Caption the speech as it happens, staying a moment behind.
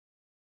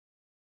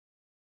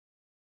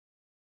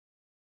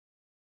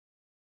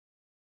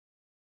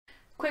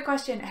Quick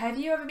question, have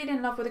you ever been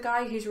in love with a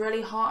guy who's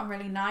really hot and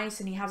really nice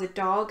and he has a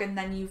dog, and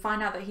then you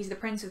find out that he's the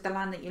prince of the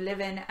land that you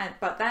live in,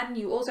 but then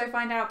you also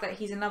find out that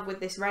he's in love with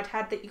this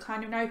redhead that you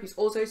kind of know who's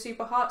also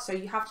super hot, so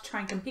you have to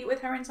try and compete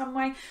with her in some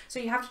way, so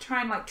you have to try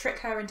and like trick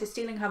her into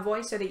stealing her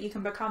voice so that you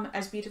can become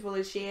as beautiful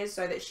as she is,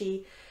 so that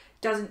she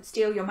doesn't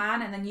steal your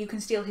man and then you can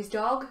steal his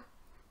dog?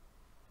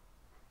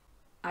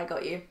 I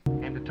got you.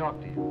 Came to talk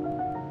to you.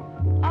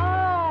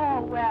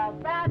 Oh, well,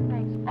 that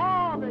makes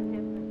all the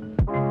difference.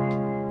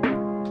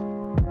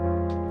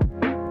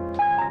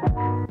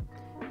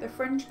 The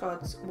fringe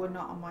gods were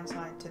not on my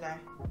side today.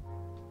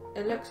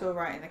 It looks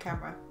alright in the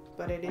camera,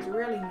 but it is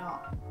really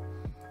not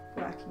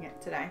working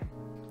it today.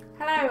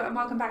 Hello and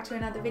welcome back to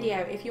another video.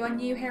 If you are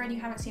new here and you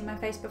haven't seen my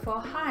face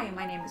before, hi,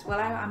 my name is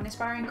Willow. I'm an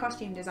aspiring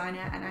costume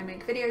designer and I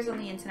make videos on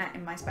the internet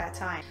in my spare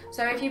time.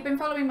 So if you've been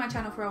following my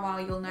channel for a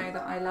while, you'll know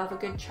that I love a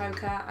good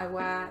choker. I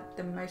wear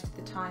them most of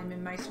the time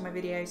in most of my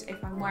videos.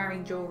 If I'm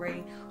wearing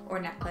jewellery or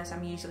a necklace,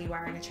 I'm usually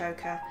wearing a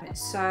choker.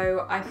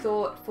 So I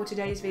thought for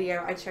today's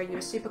video, I'd show you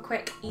a super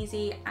quick,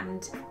 easy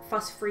and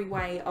fuss-free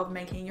way of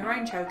making your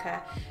own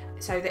choker,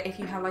 so that if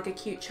you have like a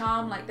cute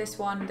charm like this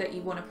one that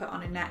you want to put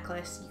on a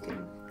necklace, you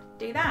can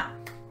do that.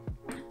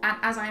 And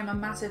as I am a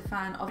massive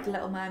fan of The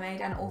Little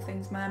Mermaid and all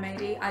things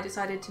mermaidy, I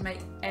decided to make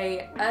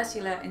a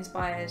Ursula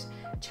inspired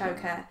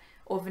choker,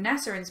 or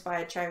Vanessa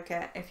inspired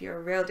choker if you're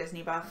a real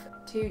Disney buff,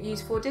 to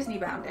use for Disney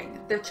bounding.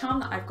 The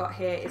charm that I've got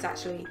here is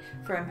actually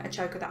from a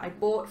choker that I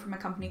bought from a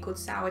company called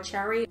Sour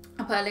Cherry.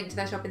 I'll put a link to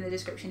their shop in the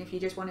description if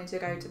you just wanted to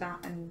go to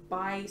that and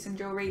buy some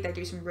jewellery. They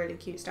do some really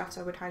cute stuff,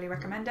 so I would highly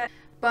recommend it.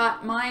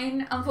 But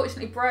mine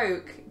unfortunately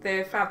broke,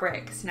 the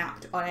fabric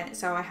snapped on it,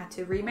 so I had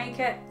to remake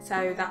it,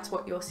 so that's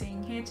what you're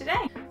seeing here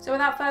today. So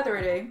without further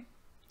ado,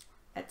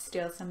 let's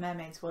steal some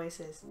mermaids'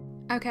 voices.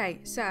 Okay,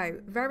 so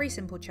very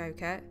simple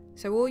choker.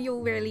 So all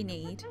you'll really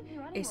need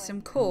is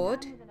some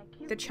cord,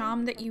 the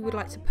charm that you would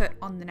like to put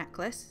on the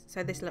necklace,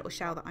 so this little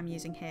shell that I'm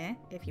using here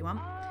if you want,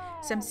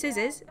 some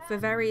scissors for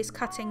various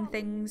cutting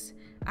things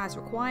as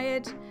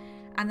required,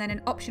 and then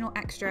an optional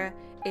extra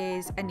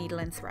is a needle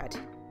and thread.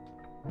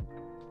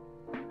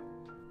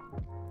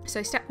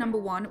 So step number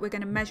one, we're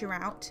going to measure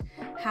out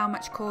how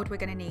much cord we're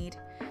going to need.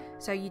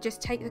 So you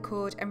just take the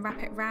cord and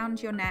wrap it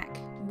round your neck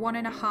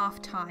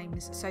 1.5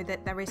 times so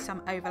that there is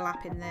some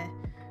overlap in the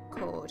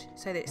cord,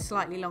 so that it's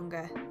slightly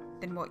longer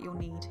than what you'll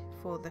need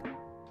for the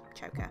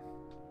choker.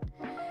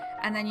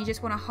 And then you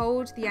just want to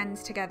hold the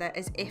ends together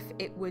as if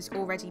it was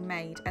already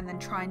made, and then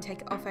try and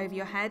take it off over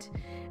your head.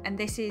 And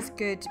this is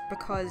good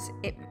because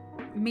it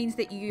means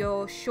that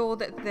you're sure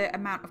that the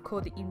amount of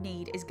cord that you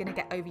need is going to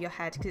get over your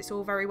head, because it's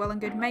all very well and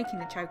good making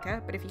the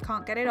choker, but if you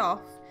can't get it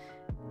off,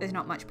 there's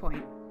not much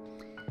point.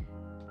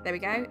 There we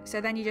go.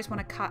 So then you just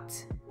want to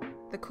cut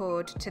the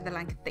cord to the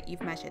length that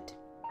you've measured.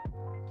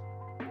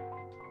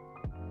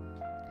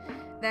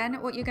 Then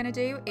what you're going to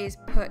do is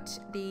put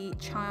the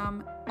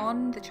charm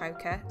on the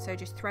choker, so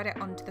just thread it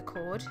onto the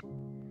cord.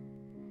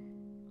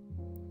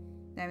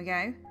 There we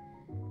go.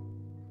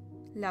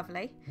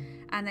 Lovely.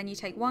 And then you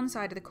take one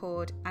side of the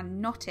cord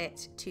and knot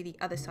it to the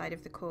other side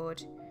of the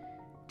cord,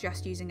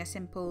 just using a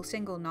simple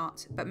single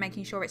knot, but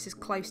making sure it's as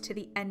close to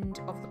the end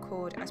of the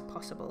cord as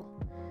possible,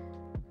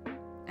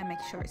 and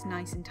making sure it's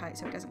nice and tight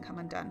so it doesn't come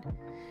undone.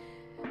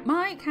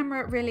 My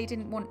camera really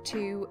didn't want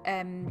to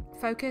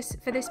focus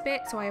for this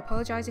bit, so I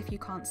apologise if you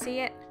can't see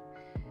it,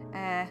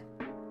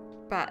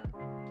 but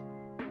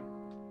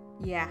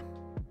yeah,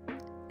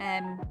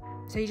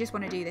 so you just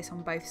want to do this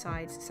on both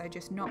sides, so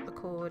just knot the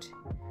cord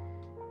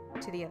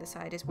to the other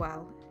side as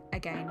well,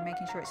 again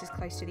making sure it's as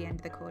close to the end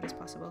of the cord as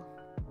possible.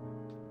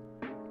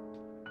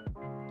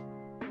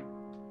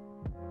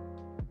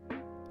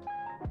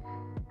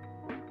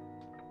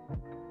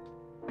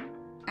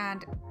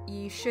 And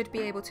you should be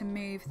able to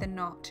move the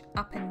knot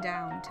up and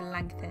down to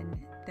lengthen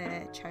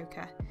the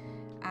choker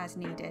as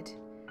needed.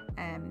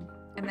 And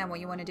then what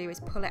you want to do is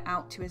pull it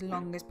out to as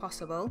long as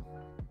possible.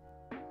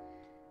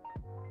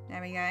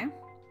 There we go.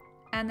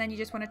 And then you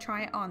just want to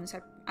try it on.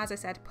 So as I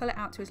said, pull it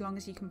out to as long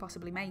as you can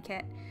possibly make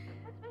it,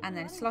 and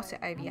then slot it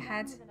over your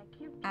head,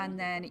 and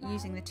then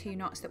using the 2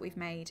 knots that we've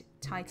made,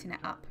 tighten it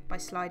up by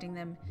sliding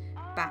them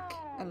back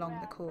along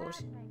the cord.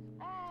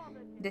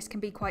 This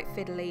can be quite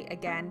fiddly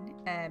again,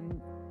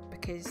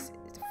 because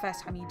the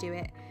first time you do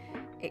it,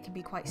 it can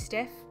be quite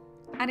stiff.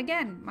 And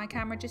again, my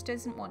camera just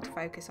doesn't want to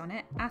focus on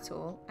it at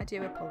all. I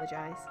do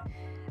apologise.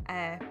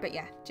 But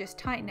yeah, just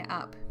tighten it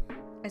up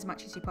as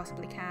much as you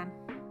possibly can.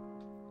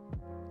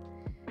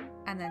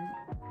 And then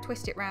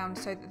twist it round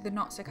so that the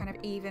knots are kind of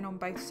even on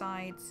both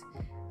sides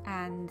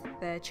and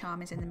the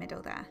charm is in the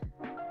middle there.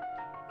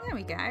 There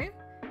we go.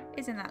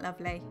 Isn't that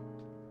lovely?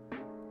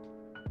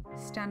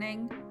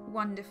 Stunning,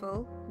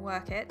 wonderful.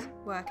 Work it,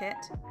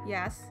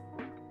 yes.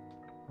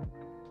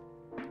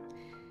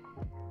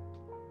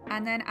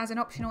 And then as an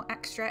optional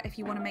extra, if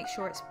you want to make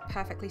sure it's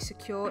perfectly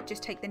secure,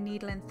 just take the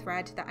needle and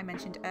thread that I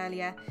mentioned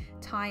earlier,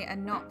 tie a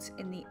knot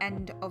in the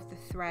end of the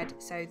thread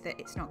so that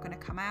it's not going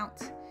to come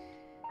out.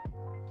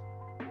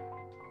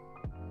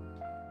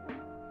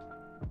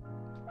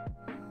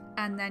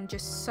 And then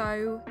just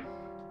sew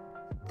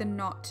the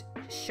knot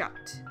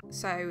shut.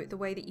 So the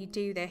way that you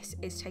do this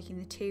is taking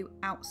the two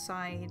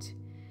outside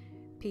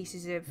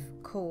pieces of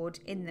cord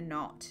in the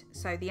knot,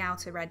 so the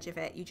outer edge of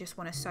it, you just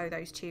want to sew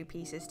those two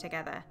pieces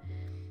together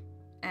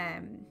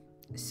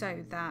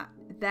so that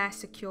they're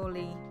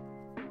securely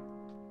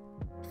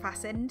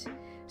fastened,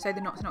 so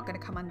the knot's not going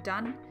to come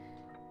undone.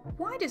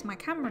 Why does my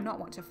camera not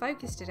want to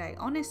focus today,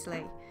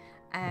 honestly?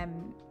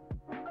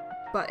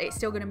 But it's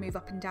still going to move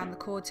up and down the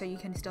cord, so you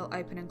can still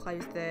open and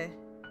close the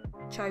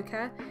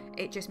choker.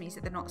 It just means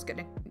that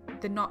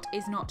the knot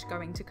is not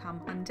going to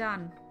come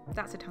undone.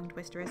 That's a tongue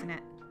twister, isn't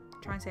it?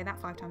 Try and say that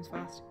 5 times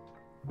fast.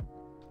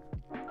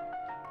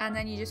 And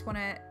then you just want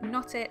to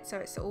knot it so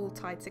it's all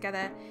tied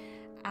together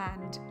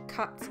and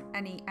cut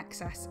any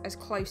excess as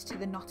close to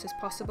the knot as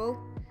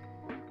possible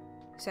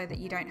so that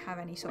you don't have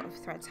any sort of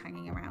threads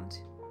hanging around.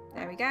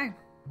 There we go.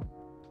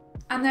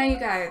 And there you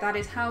go, that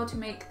is how to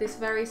make this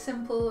very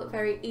simple,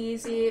 very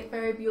easy,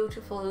 very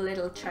beautiful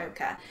little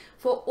choker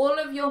for all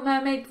of your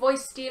mermaid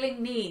voice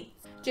stealing needs.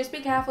 Just be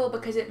careful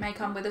because it may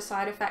come with a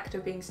side effect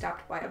of being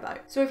stabbed by a boat.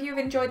 So if you've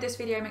enjoyed this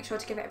video, make sure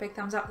to give it a big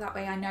thumbs up, that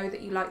way I know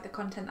that you like the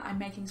content that I'm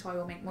making, so I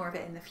will make more of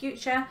it in the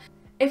future.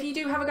 If you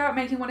do have a go at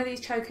making one of these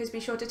chokers, be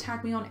sure to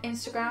tag me on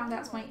Instagram.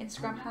 That's my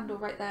Instagram handle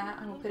right there.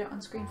 I will put it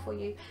on screen for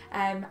you.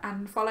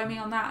 And follow me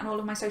on that, and all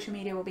of my social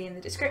media will be in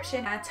the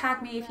description.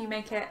 Tag me if you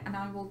make it and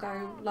I will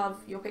go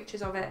love your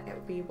pictures of it. It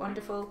would be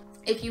wonderful.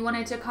 If you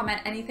wanted to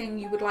comment anything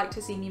you would like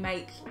to see me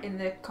make in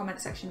the comment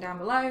section down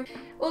below.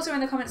 Also in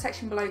the comment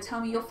section below,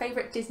 tell me your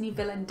favourite Disney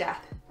villain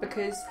death,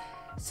 because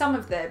some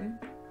of them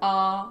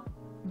are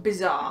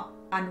bizarre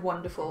and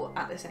wonderful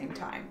at the same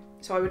time.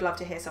 So I would love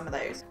to hear some of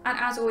those. And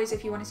as always,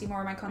 if you want to see more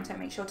of my content,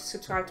 make sure to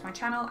subscribe to my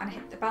channel and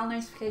hit the bell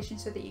notification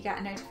so that you get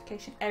a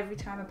notification every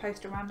time I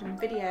post a random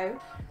video.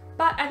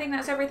 But I think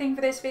that's everything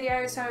for this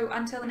video, so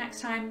until the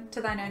next time,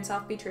 to thine own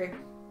self be true.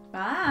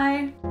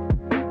 Bye!